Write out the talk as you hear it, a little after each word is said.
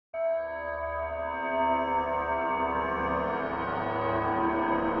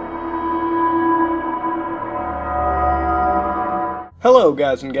Hello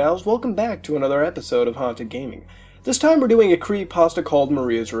guys and gals, welcome back to another episode of Haunted Gaming. This time we're doing a creepypasta called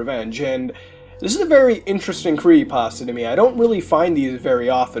Maria's Revenge, and this is a very interesting creepypasta to me. I don't really find these very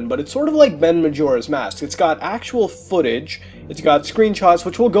often, but it's sort of like Ben Majora's Mask. It's got actual footage, it's got screenshots,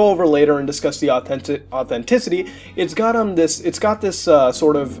 which we'll go over later and discuss the authenticity. It's got this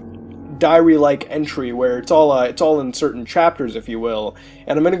sort of diary-like entry where it's all in certain chapters, if you will,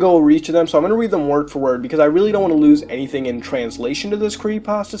 and I'm going to go over each of them, so I'm going to read them word for word because I really don't want to lose anything in translation to this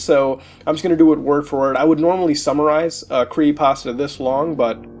creepypasta, so I'm just going to do it word for word. I would normally summarize a creepypasta this long,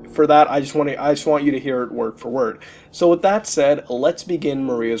 but for that I just want you to hear it word for word. So with that said, let's begin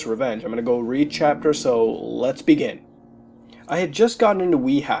Maria's Revenge. I'm going to go read chapter, so let's begin. I had just gotten into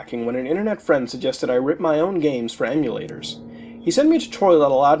Wii hacking when an internet friend suggested I rip my own games for emulators. He sent me a tutorial that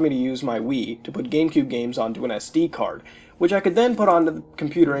allowed me to use my Wii to put GameCube games onto an SD card, which I could then put onto the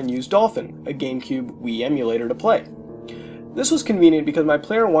computer and use Dolphin, a GameCube Wii emulator, to play. This was convenient because my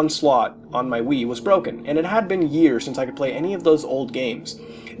Player 1 slot on my Wii was broken, and it had been years since I could play any of those old games.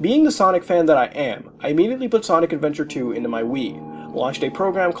 Being the Sonic fan that I am, I immediately put Sonic Adventure 2 into my Wii, launched a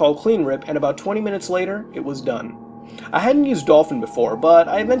program called CleanRip, and about 20 minutes later, it was done. I hadn't used Dolphin before, but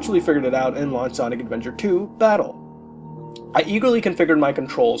I eventually figured it out and launched Sonic Adventure 2 Battle. I eagerly configured my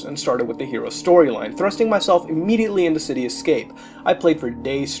controls and started with the hero storyline, thrusting myself immediately into City Escape. I played for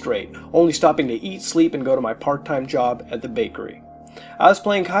days straight, only stopping to eat, sleep, and go to my part-time job at the bakery. I was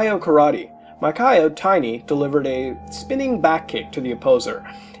playing Kaio Karate. My Kaio, Tiny, delivered a spinning back kick to the opposer,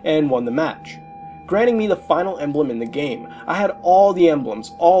 and won the match, granting me the final emblem in the game. I had all the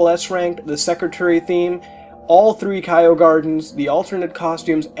emblems, all S-ranked, the secretary theme, all 3 Kaio Gardens, the alternate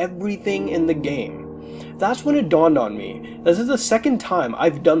costumes, everything in the game. That's when it dawned on me. This is the second time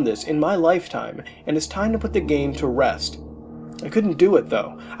I've done this in my lifetime, and it's time to put the game to rest. I couldn't do it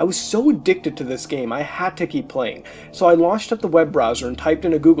though. I was so addicted to this game, I had to keep playing. So I launched up the web browser and typed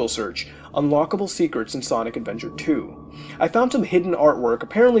in a Google search, Unlockable Secrets in Sonic Adventure 2. I found some hidden artwork,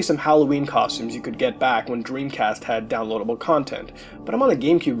 apparently some Halloween costumes you could get back when Dreamcast had downloadable content, but I'm on a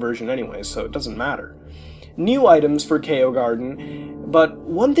GameCube version anyway, so it doesn't matter. New items for Kaio Garden, but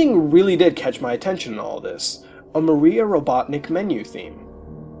one thing really did catch my attention in all this: a Maria Robotnik menu theme.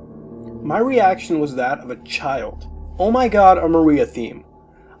 My reaction was that of a child. Oh my god, a Maria theme.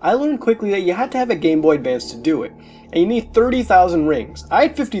 I learned quickly that you had to have a Game Boy Advance to do it, and you need 30,000 rings. I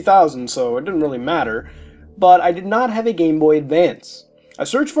had 50,000, so it didn't really matter, but I did not have a Game Boy Advance. I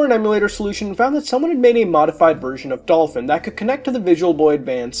searched for an emulator solution and found that someone had made a modified version of Dolphin that could connect to the Visual Boy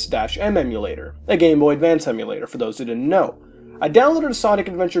Advance-M emulator, a Game Boy Advance emulator for those who didn't know. I downloaded a Sonic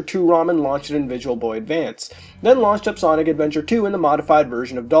Adventure 2 ROM and launched it in Visual Boy Advance, then launched up Sonic Adventure 2 in the modified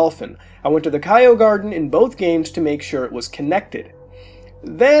version of Dolphin. I went to the Kaio Garden in both games to make sure it was connected.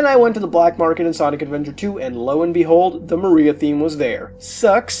 Then I went to the black market in Sonic Adventure 2 and lo and behold, the Maria theme was there.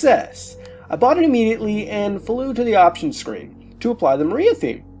 Success! I bought it immediately and flew to the options screen to apply the Maria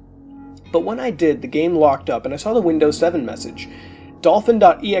theme. But when I did, the game locked up and I saw the Windows 7 message.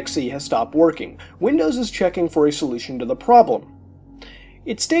 Dolphin.exe has stopped working. Windows is checking for a solution to the problem.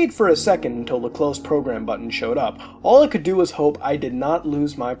 It stayed for a second until the Close Program button showed up. All I could do was hope I did not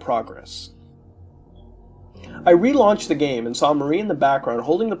lose my progress. I relaunched the game and saw Maria in the background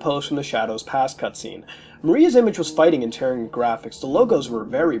holding the post from the Shadows Past cutscene. Maria's image was fighting and tearing at graphics. The logos were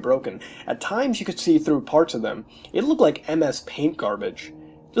very broken. At times you could see through parts of them. It looked like MS Paint garbage.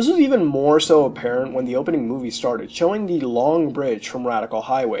 This was even more so apparent when the opening movie started, showing the long bridge from Radical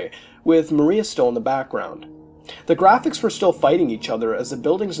Highway, with Maria still in the background. The graphics were still fighting each other as the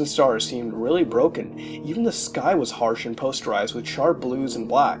buildings and stars seemed really broken. Even the sky was harsh and posterized with sharp blues and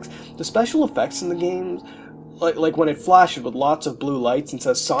blacks. The special effects in the games, like when it flashes with lots of blue lights and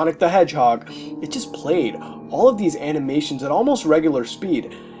says Sonic the Hedgehog, it just played. All of these animations at almost regular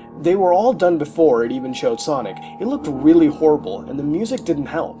speed. They were all done before it even showed Sonic. It looked really horrible, and the music didn't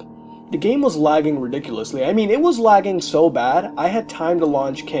help. The game was lagging ridiculously. I mean, it was lagging so bad, I had time to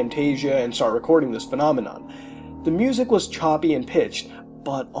launch Camtasia and start recording this phenomenon. The music was choppy and pitched,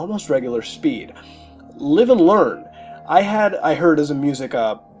 but almost regular speed. Live and learn. I heard as the music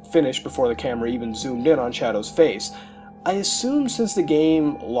finished before the camera even zoomed in on Shadow's face. I assumed since the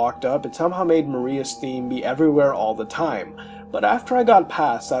game locked up, it somehow made Maria's theme be everywhere all the time. But after I got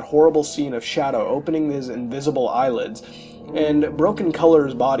past that horrible scene of Shadow opening his invisible eyelids and Broken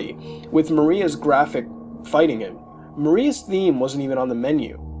Color's body, with Maria's graphic fighting him, Maria's theme wasn't even on the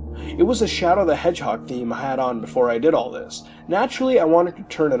menu. It was the Shadow the Hedgehog theme I had on before I did all this. Naturally, I wanted to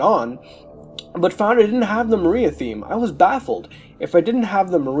turn it on, but found I didn't have the Maria theme. I was baffled. If I didn't have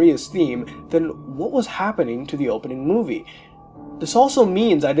the Maria's theme, then what was happening to the opening movie? This also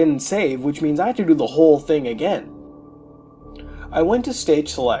means I didn't save, which means I had to do the whole thing again. I went to stage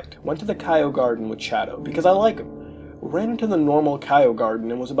select, went to the Kaio Garden with Shadow, because I like him. Ran into the normal Kaio Garden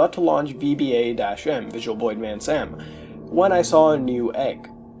and was about to launch VBA-M, Visual Boy Advance M, when I saw a new egg.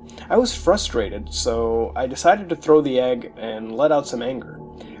 I was frustrated, so I decided to throw the egg and let out some anger.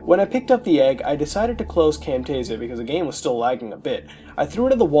 When I picked up the egg, I decided to close Camtasia because the game was still lagging a bit. I threw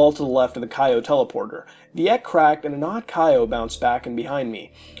it at the wall to the left of the Kaio teleporter. The egg cracked and an odd Kaio bounced back and behind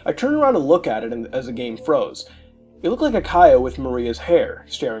me. I turned around to look at it as the game froze. It looked like a Kaio with Maria's hair,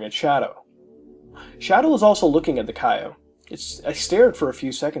 staring at Shadow. Shadow was also looking at the Kaio. I stared for a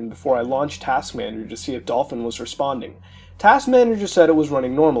few seconds before I launched Task Manager to see if Dolphin was responding. Task Manager said it was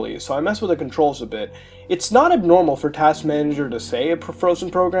running normally, so I messed with the controls a bit. It's not abnormal for Task Manager to say a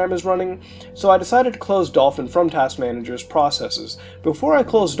frozen program is running, so I decided to close Dolphin from Task Manager's processes. Before I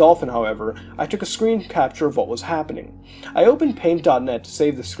closed Dolphin, however, I took a screen capture of what was happening. I opened Paint.net to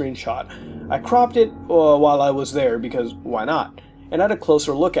save the screenshot. I cropped it while I was there because why not, and had a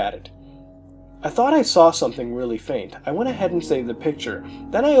closer look at it. I thought I saw something really faint. I went ahead and saved the picture.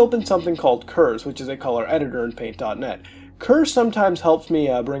 Then I opened something called Curves, which is a color editor in Paint.net. Curves sometimes helps me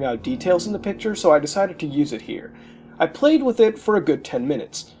bring out details in the picture, so I decided to use it here. I played with it for a good 10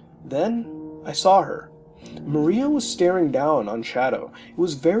 minutes. Then, I saw her. Maria was staring down on Shadow. It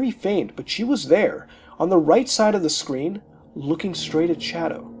was very faint, but she was there, on the right side of the screen, looking straight at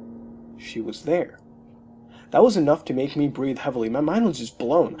Shadow. She was there. That was enough to make me breathe heavily. My mind was just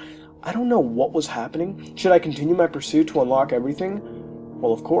blown. I don't know what was happening. Should I continue my pursuit to unlock everything?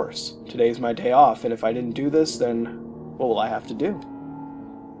 Well, of course. Today's my day off, and if I didn't do this, then what will I have to do?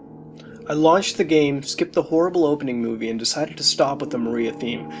 I launched the game, skipped the horrible opening movie, and decided to stop with the Maria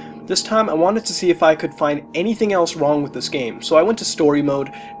theme. This time I wanted to see if I could find anything else wrong with this game, so I went to Story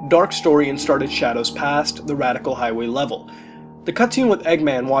Mode, Dark Story, and started Shadow's Past, the Radical Highway level. The cutscene with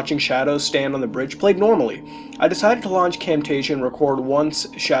Eggman watching Shadow stand on the bridge played normally. I decided to launch Camtasia and record once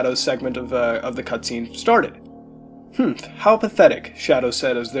Shadow's segment of the cutscene started. How pathetic, Shadow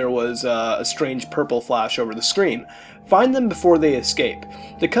said as there was a strange purple flash over the screen. Find them before they escape.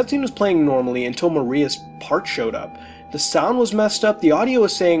 The cutscene was playing normally until Maria's part showed up. The sound was messed up, the audio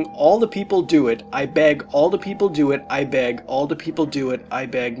was saying, all the people do it, I beg, all the people do it, I beg, all the people do it, I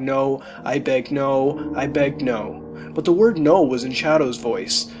beg, no, I beg, no, I beg, no. But the word no was in Shadow's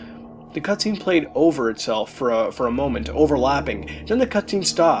voice. The cutscene played over itself for a moment, overlapping. Then the cutscene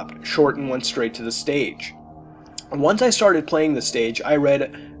stopped, short and went straight to the stage. Once I started playing the stage, I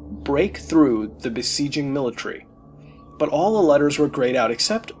read, "Break through the besieging military." But all the letters were grayed out,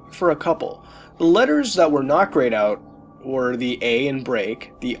 except for a couple. The letters that were not grayed out were the A in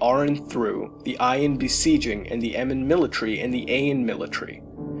break, the R in through, the I in besieging, and the M in military, and the A in military.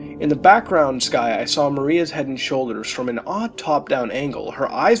 In the background sky, I saw Maria's head and shoulders from an odd top-down angle.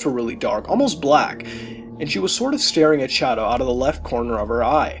 Her eyes were really dark, almost black, and she was sort of staring at Shadow out of the left corner of her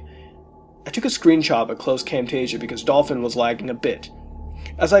eye. I took a screenshot but closed Camtasia because Dolphin was lagging a bit.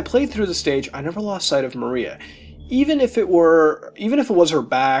 As I played through the stage, I never lost sight of Maria. Even if it was her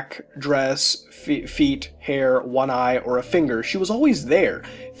back, dress, feet, hair, one eye, or a finger, she was always there,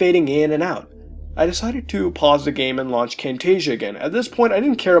 fading in and out. I decided to pause the game and launch Camtasia again. At this point, I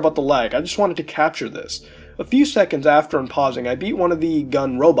didn't care about the lag, I just wanted to capture this. A few seconds after unpausing, I beat one of the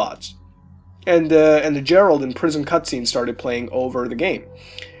gun robots, and the Gerald in prison cutscene started playing over the game.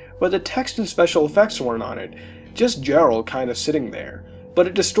 But the text and special effects weren't on it, just Gerald kind of sitting there. But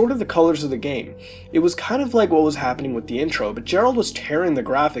it distorted the colors of the game. It was kind of like what was happening with the intro, but Gerald was tearing the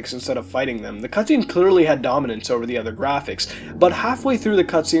graphics instead of fighting them. The cutscene clearly had dominance over the other graphics, but halfway through the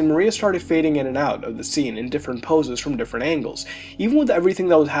cutscene, Maria started fading in and out of the scene in different poses from different angles. Even with everything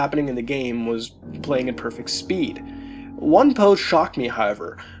that was happening in the game was playing at perfect speed. One pose shocked me,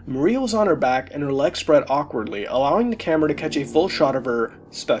 however. Maria was on her back and her legs spread awkwardly, allowing the camera to catch a full shot of her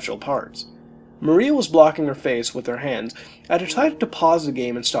special parts. Maria was blocking her face with her hands. I decided to pause the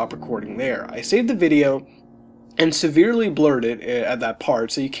game and stop recording there. I saved the video and severely blurred it at that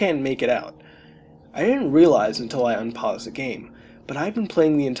part so you can't make it out. I didn't realize until I unpaused the game, but I'd been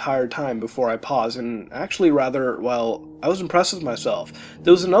playing the entire time before I paused, and actually I was impressed with myself.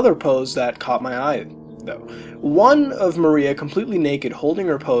 There was another pose that caught my eye, though. One of Maria completely naked holding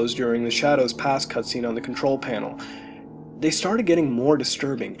her pose during the Shadow's Past cutscene on the control panel. They started getting more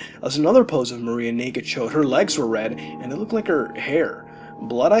disturbing, as another pose of Maria naked showed her legs were red, and it looked like her hair.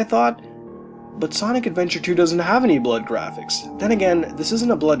 Blood, I thought? But Sonic Adventure 2 doesn't have any blood graphics. Then again, this isn't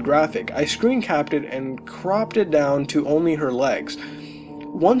a blood graphic. I screen capped it and cropped it down to only her legs.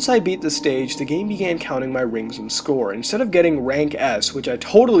 Once I beat the stage, the game began counting my rings and score. Instead of getting rank S, which I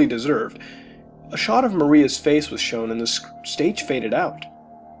totally deserved, a shot of Maria's face was shown and the stage faded out.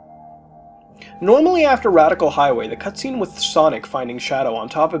 Normally after Radical Highway, the cutscene with Sonic finding Shadow on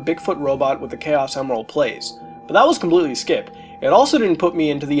top of Bigfoot Robot with the Chaos Emerald plays, but that was completely skipped. It also didn't put me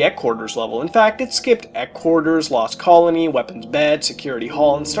into the Headquarters level. In fact, it skipped Headquarters, Lost Colony, Weapons Bed, Security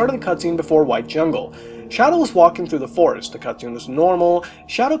Hall, and started the cutscene before White Jungle. Shadow was walking through the forest, the cutscene was normal,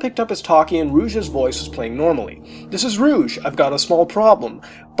 Shadow picked up his talkie and Rouge's voice was playing normally. "This is Rouge, I've got a small problem,"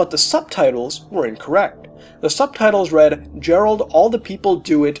 but the subtitles were incorrect. The subtitles read, "Gerald, all the people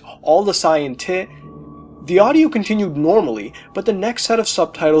do it, all the scientists." The audio continued normally, but the next set of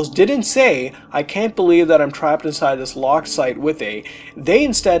subtitles didn't say, "I can't believe that I'm trapped inside this locked site with a." They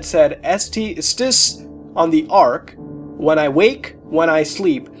instead said, "Esti istis on the ark, when I wake, when I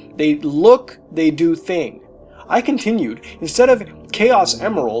sleep, they look, they do thing." I continued. Instead of Chaos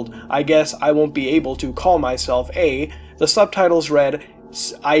Emerald, I guess I won't be able to call myself a, the subtitles read,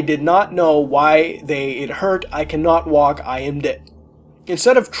 "I did not know why it hurt, I cannot walk, I am dead."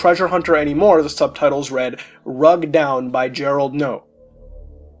 Instead of Treasure Hunter anymore, the subtitles read, "Rugged down by Gerald No."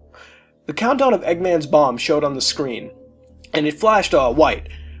 The countdown of Eggman's bomb showed on the screen, and it flashed white.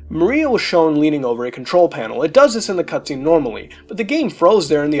 Maria was shown leaning over a control panel. It does this in the cutscene normally, but the game froze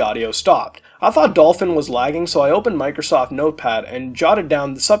there and the audio stopped. I thought Dolphin was lagging, so I opened Microsoft Notepad and jotted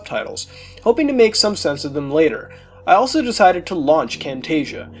down the subtitles, hoping to make some sense of them later. I also decided to launch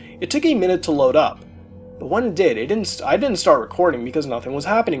Camtasia. It took a minute to load up, but when it did, I didn't start recording because nothing was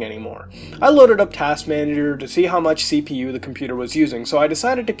happening anymore. I loaded up Task Manager to see how much CPU the computer was using, so I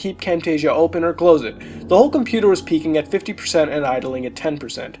decided to keep Camtasia open or close it. The whole computer was peaking at 50% and idling at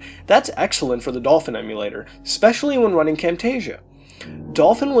 10%. That's excellent for the Dolphin emulator, especially when running Camtasia.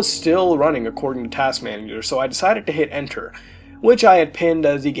 Dolphin was still running according to Task Manager, so I decided to hit Enter, which I had pinned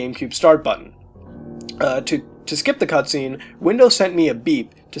as the GameCube start button. To skip the cutscene, Windows sent me a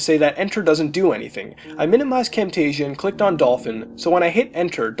beep to say that Enter doesn't do anything. I minimized Camtasia and clicked on Dolphin, so when I hit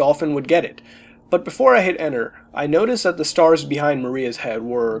Enter, Dolphin would get it. But before I hit Enter, I noticed that the stars behind Maria's head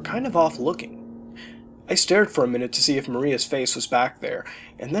were kind of off looking. I stared for a minute to see if Maria's face was back there,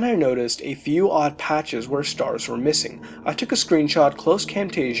 and then I noticed a few odd patches where stars were missing. I took a screenshot, closed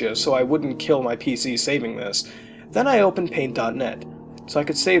Camtasia so I wouldn't kill my PC saving this. Then I opened Paint.net, so I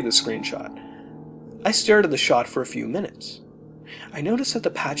could save the screenshot. I stared at the shot for a few minutes. I noticed that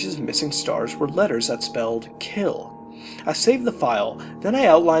the patches of missing stars were letters that spelled kill. I saved the file, then I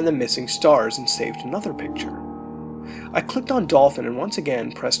outlined the missing stars and saved another picture. I clicked on Dolphin and once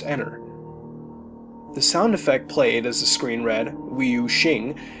again pressed Enter. The sound effect played as the screen read, Wii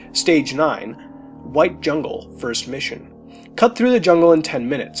Xing, Stage 9, White Jungle, First Mission. Cut through the jungle in 10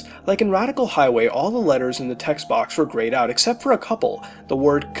 minutes. Like in Radical Highway, all the letters in the text box were grayed out except for a couple. The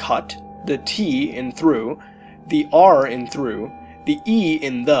word cut, the T in through, the R in through, the E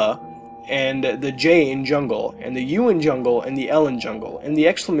in the, and the J in jungle, and the U in jungle, and the L in jungle, and the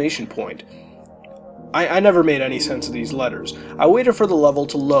exclamation point. I never made any sense of these letters. I waited for the level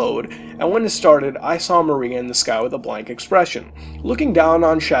to load, and when it started, I saw Maria in the sky with a blank expression, looking down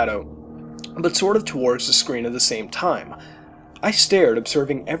on Shadow, but sort of towards the screen at the same time. I stared,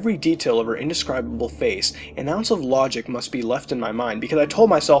 observing every detail of her indescribable face. An ounce of logic must be left in my mind, because I told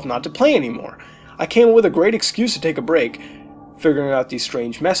myself not to play anymore. I came up with a great excuse to take a break, figuring out these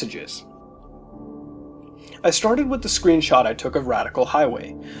strange messages. I started with the screenshot I took of Radical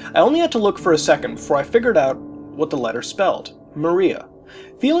Highway. I only had to look for a second before I figured out what the letter spelled. Maria.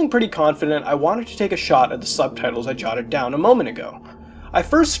 Feeling pretty confident, I wanted to take a shot at the subtitles I jotted down a moment ago. I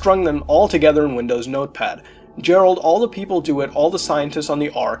first strung them all together in Windows Notepad. Gerald, all the people do it, all the scientists on the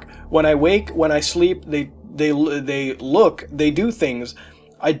Ark. When I wake, when I sleep, they look, they do things.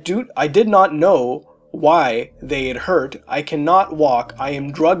 I did not know why they had hurt. I cannot walk. I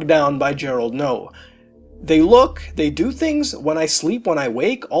am drugged down by Gerald No. They look, they do things. When I sleep, when I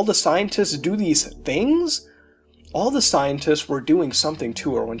wake, all the scientists do these things? All the scientists were doing something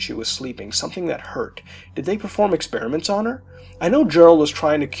to her when she was sleeping, something that hurt. Did they perform experiments on her? I know Gerald was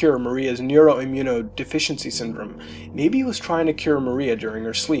trying to cure Maria's neuroimmunodeficiency syndrome. Maybe he was trying to cure Maria during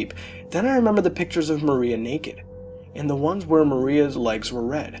her sleep. Then I remember the pictures of Maria naked, and the ones where Maria's legs were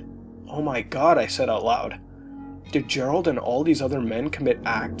red. Oh my God, I said out loud. Did Gerald and all these other men commit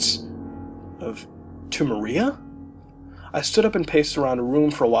acts to Maria? I stood up and paced around a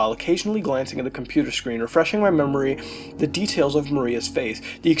room for a while, occasionally glancing at the computer screen, refreshing my memory, the details of Maria's face.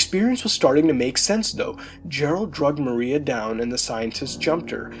 The experience was starting to make sense, though. Gerald drugged Maria down and the scientists jumped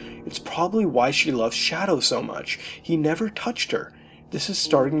her. It's probably why she loves Shadow so much. He never touched her. This is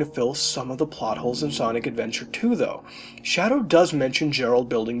starting to fill some of the plot holes in Sonic Adventure 2, though. Shadow does mention Gerald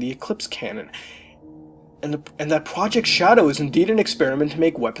building the Eclipse Cannon, and that Project Shadow is indeed an experiment to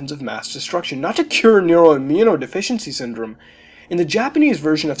make weapons of mass destruction, not to cure neuroimmunodeficiency syndrome. In the Japanese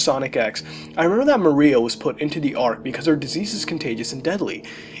version of Sonic X, I remember that Maria was put into the Ark because her disease is contagious and deadly.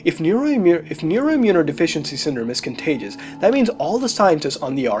 If neuroimmunodeficiency syndrome is contagious, that means all the scientists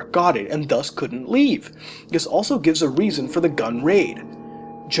on the Ark got it and thus couldn't leave. This also gives a reason for the gun raid.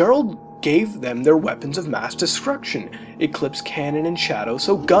 Gerald gave them their weapons of mass destruction, Eclipse Cannon and Shadow,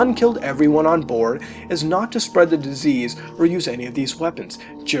 so Gun killed everyone on board as not to spread the disease or use any of these weapons.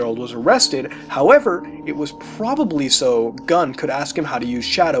 Gerald was arrested, however, it was probably so Gun could ask him how to use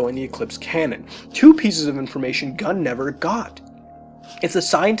Shadow and the Eclipse Cannon, two pieces of information Gun never got. If the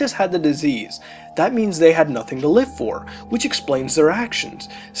scientists had the disease, that means they had nothing to live for, which explains their actions.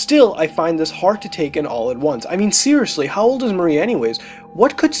 Still, I find this hard to take in all at once. I mean, seriously, how old is Maria anyways?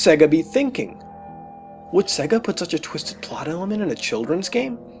 What could Sega be thinking? Would Sega put such a twisted plot element in a children's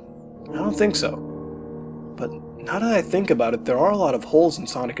game? I don't think so. But now that I think about it, there are a lot of holes in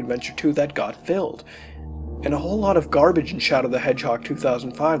Sonic Adventure 2 that got filled, and a whole lot of garbage in Shadow the Hedgehog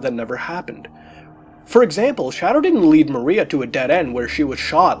 2005 that never happened. For example, Shadow didn't lead Maria to a dead end where she was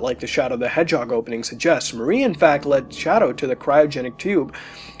shot like the Shadow the Hedgehog opening suggests. Maria in fact led Shadow to the cryogenic tube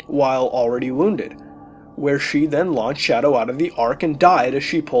while already wounded, where she then launched Shadow out of the Ark and died as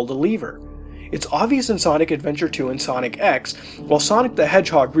she pulled a lever. It's obvious in Sonic Adventure 2 and Sonic X, while Sonic the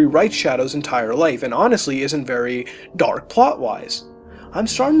Hedgehog rewrites Shadow's entire life and honestly isn't very dark plot-wise. I'm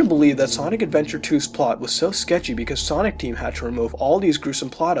starting to believe that Sonic Adventure 2's plot was so sketchy because Sonic Team had to remove all these gruesome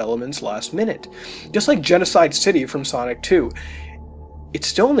plot elements last minute. Just like Genocide City from Sonic 2. It's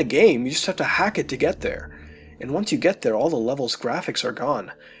still in the game, you just have to hack it to get there. And once you get there, all the level's graphics are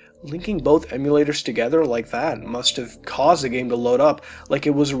gone. Linking both emulators together like that must have caused the game to load up like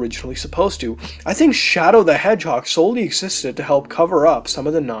it was originally supposed to. I think Shadow the Hedgehog solely existed to help cover up some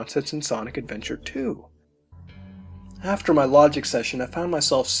of the nonsense in Sonic Adventure 2. After my logic session, I found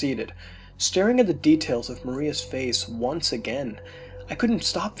myself seated, staring at the details of Maria's face once again. I couldn't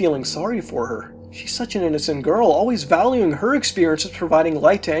stop feeling sorry for her. She's such an innocent girl, always valuing her experience as providing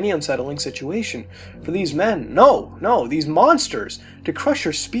light to any unsettling situation. For these men, no, these monsters, to crush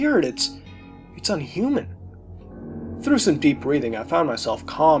her spirit, it's unhuman. Through some deep breathing, I found myself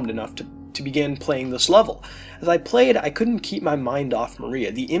calmed enough to begin playing this level. As I played, I couldn't keep my mind off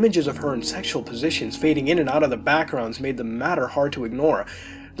Maria. The images of her in sexual positions fading in and out of the backgrounds made the matter hard to ignore.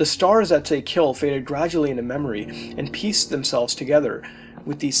 The stars that say kill faded gradually into memory and pieced themselves together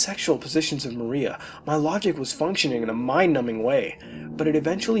with these sexual positions of Maria. My logic was functioning in a mind-numbing way, but it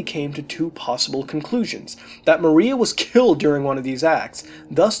eventually came to two possible conclusions. That Maria was killed during one of these acts,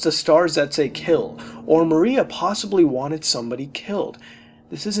 thus the stars that say kill, or Maria possibly wanted somebody killed.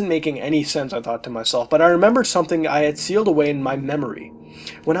 This isn't making any sense, I thought to myself, but I remembered something I had sealed away in my memory.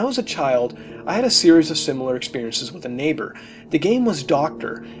 When I was a child, I had a series of similar experiences with a neighbor. The game was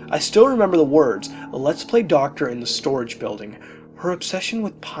Doctor. I still remember the words, "Let's play Doctor in the storage building." Her obsession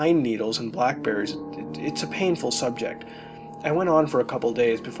with pine needles and blackberries, it's a painful subject. I went on for a couple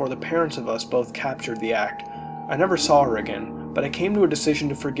days before the parents of us both captured the act. I never saw her again, but I came to a decision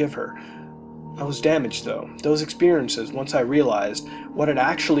to forgive her. I was damaged though. Those experiences, once I realized what had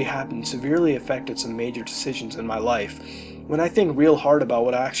actually happened, severely affected some major decisions in my life. When I think real hard about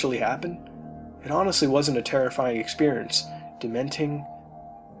what actually happened, it honestly wasn't a terrifying experience. Dementing,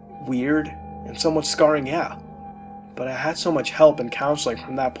 weird, and somewhat scarring, yeah. But I had so much help and counseling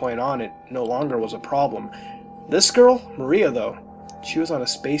from that point on, it no longer was a problem. This girl, Maria though, she was on a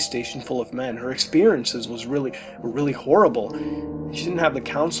space station full of men. Her experiences were really horrible. She didn't have the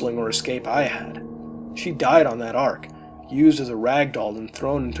counseling or escape I had. She died on that Ark, used as a ragdoll and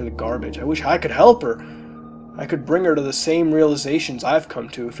thrown into the garbage. I wish I could help her. I could bring her to the same realizations I've come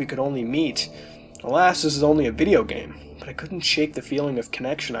to if we could only meet. Alas, this is only a video game, but I couldn't shake the feeling of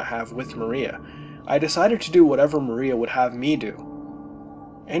connection I have with Maria. I decided to do whatever Maria would have me do.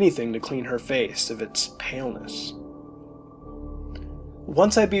 Anything to clean her face of its paleness.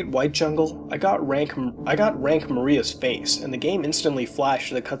 Once I beat White Jungle, I got rank Maria's face, and the game instantly flashed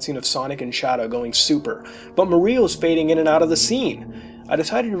to the cutscene of Sonic and Shadow going super, but Maria was fading in and out of the scene. I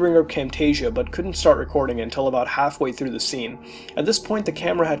decided to bring up Camtasia, but couldn't start recording until about halfway through the scene. At this point, the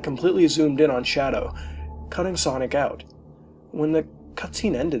camera had completely zoomed in on Shadow, cutting Sonic out. When the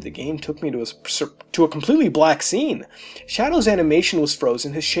cutscene ended, the game took me to a completely black scene. Shadow's animation was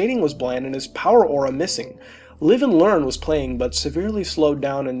frozen, his shading was bland, and his power aura missing. Live and Learn was playing, but severely slowed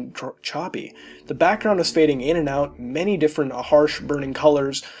down and choppy. The background was fading in and out, many different harsh, burning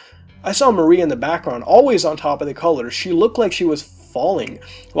colors. I saw Maria in the background, always on top of the colors. She looked like she was falling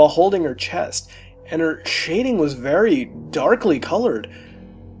while holding her chest, and her shading was very darkly colored.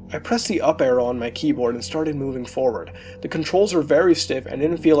 I pressed the up arrow on my keyboard and started moving forward. The controls were very stiff and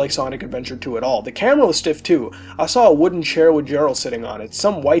didn't feel like Sonic Adventure 2 at all. The camera was stiff too. I saw a wooden chair with Gerald sitting on it.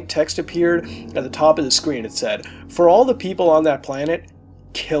 Some white text appeared at the top of the screen. It said, "For all the people on that planet,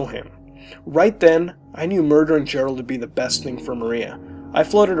 kill him." Right then, I knew murdering Gerald would be the best thing for Maria. I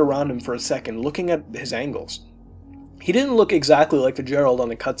floated around him for a second, looking at his angles. He didn't look exactly like the Gerald on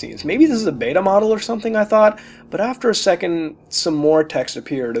the cutscenes. Maybe this is a beta model or something, I thought, but after a second, some more text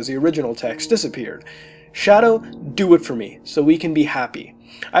appeared as the original text disappeared. "Shadow, do it for me, so we can be happy."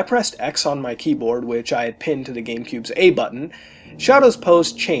 I pressed X on my keyboard, which I had pinned to the GameCube's A button. Shadow's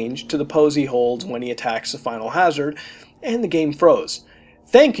pose changed to the pose he holds when he attacks the final hazard, and the game froze.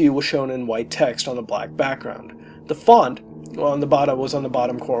 "Thank you" was shown in white text on the black background. The font on the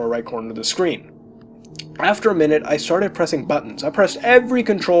bottom corner right corner of the screen. After a minute, I started pressing buttons. I pressed every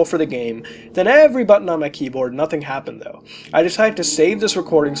control for the game, then every button on my keyboard. Nothing happened though. I decided to save this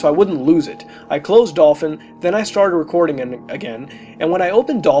recording so I wouldn't lose it. I closed Dolphin, then I started recording again, and when I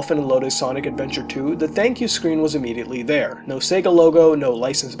opened Dolphin and loaded Sonic Adventure 2, the thank you screen was immediately there. No Sega logo, no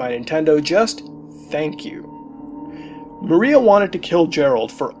license by Nintendo, just thank you. Maria wanted to kill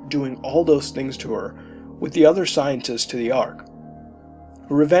Gerald for doing all those things to her, with the other scientists to the Ark.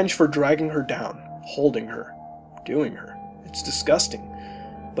 Revenge for dragging her down, holding her, doing her. It's disgusting.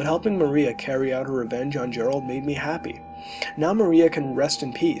 But helping Maria carry out her revenge on Gerald made me happy. Now Maria can rest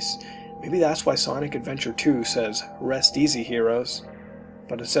in peace. Maybe that's why Sonic Adventure 2 says, "Rest easy, heroes."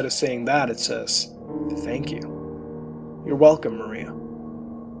 But instead of saying that, it says, "Thank you." You're welcome, Maria.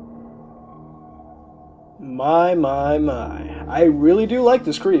 My. I really do like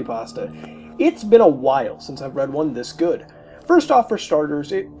this creepypasta. It's been a while since I've read one this good. First off, for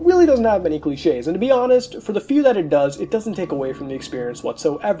starters, it really doesn't have many cliches, and to be honest, for the few that it doesn't take away from the experience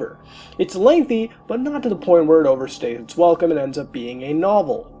whatsoever. It's lengthy, but not to the point where it overstays its welcome and ends up being a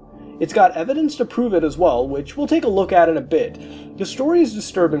novel. It's got evidence to prove it as well, which we'll take a look at in a bit. The story is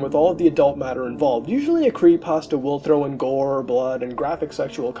disturbing with all of the adult matter involved. Usually a creepypasta will throw in gore, blood, and graphic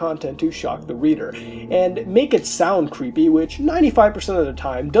sexual content to shock the reader, and make it sound creepy, which 95% of the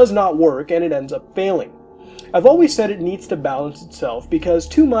time does not work and it ends up failing. I've always said it needs to balance itself because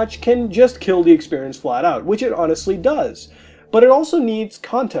too much can just kill the experience flat out, which it honestly does. But it also needs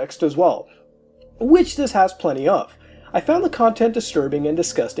context as well, which this has plenty of. I found the content disturbing and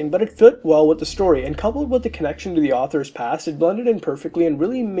disgusting, but it fit well with the story, and coupled with the connection to the author's past, it blended in perfectly and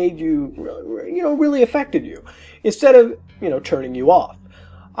really made you, really affected you, instead of, turning you off.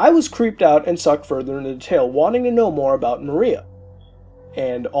 I was creeped out and sucked further into the tale, wanting to know more about Maria,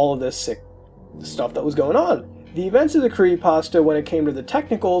 and all of this sick stuff that was going on. The events of the creepypasta when it came to the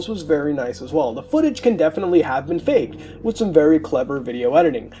technicals was very nice as well. The footage can definitely have been faked, with some very clever video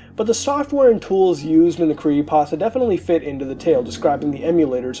editing, but the software and tools used in the creepypasta definitely fit into the tale, describing the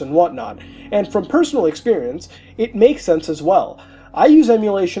emulators and whatnot, and from personal experience, it makes sense as well. I use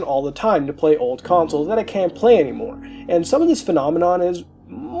emulation all the time to play old consoles that I can't play anymore, and some of this phenomenon is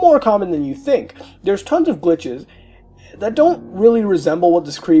more common than you think. There's tons of glitches that don't really resemble what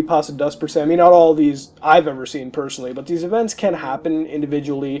this creepypasta does per se. I mean, not all of these I've ever seen personally, but these events can happen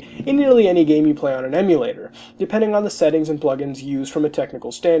individually in nearly any game you play on an emulator, depending on the settings and plugins used from a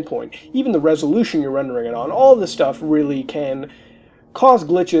technical standpoint. Even the resolution you're rendering it on, all of this stuff really can cause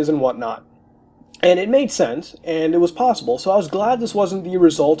glitches and whatnot. And it made sense, and it was possible, so I was glad this wasn't the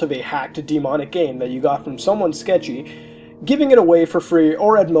result of a hacked demonic game that you got from someone sketchy, giving it away for free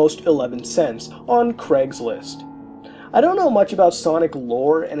or at most 11 cents on Craigslist. I don't know much about Sonic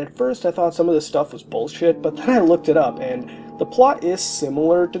lore, and at first I thought some of this stuff was bullshit, but then I looked it up, and the plot is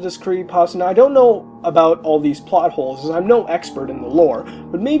similar to this creepypasta. Now, I don't know about all these plot holes, as I'm no expert in the lore,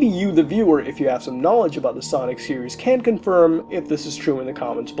 but maybe you, the viewer, if you have some knowledge about the Sonic series, can confirm if this is true in the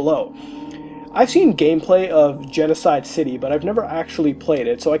comments below. I've seen gameplay of Genocide City, but I've never actually played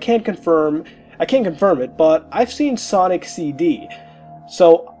it, so I can't confirm it, but I've seen Sonic CD.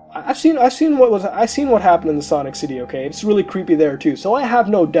 So I've seen what happened in the Sonic City, okay? It's really creepy there too, so I have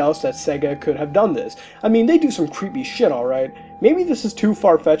no doubts that Sega could have done this. I mean, they do some creepy shit, alright? Maybe this is too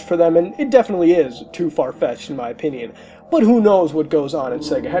far-fetched for them, and it definitely is too far-fetched in my opinion. But who knows what goes on at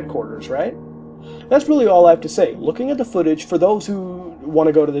Sega headquarters, right? That's really all I have to say. Looking at the footage, for those who want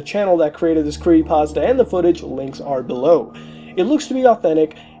to go to the channel that created this creepypasta and the footage, links are below. It looks to be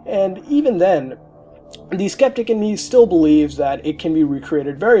authentic, and even then, the skeptic in me still believes that it can be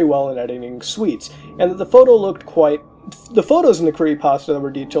recreated very well in editing suites, and that the photos in the creepypasta that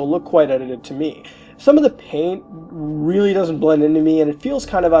were detailed look quite edited to me. Some of the paint really doesn't blend into me, and it feels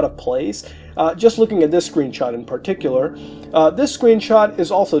kind of out of place. Just looking at this screenshot in particular. This screenshot is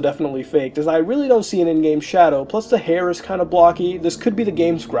also definitely faked, as I really don't see an in-game shadow, plus the hair is kind of blocky. This could be the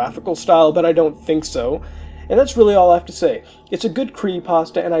game's graphical style, but I don't think so. And that's really all I have to say. It's a good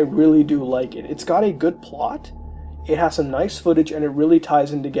creepypasta, and I really do like it. It's got a good plot, it has some nice footage, and it really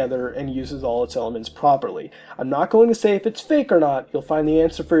ties in together and uses all its elements properly. I'm not going to say if it's fake or not. You'll find the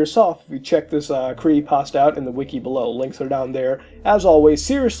answer for yourself if you check this creepypasta out in the wiki below. Links are down there. As always,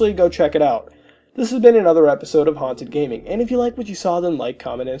 seriously, go check it out. This has been another episode of Haunted Gaming, and if you like what you saw, then like,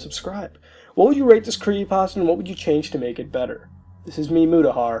 comment, and subscribe. What would you rate this creepypasta, and what would you change to make it better? This is me,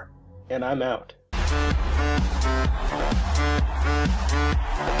 Mudahar, and I'm out.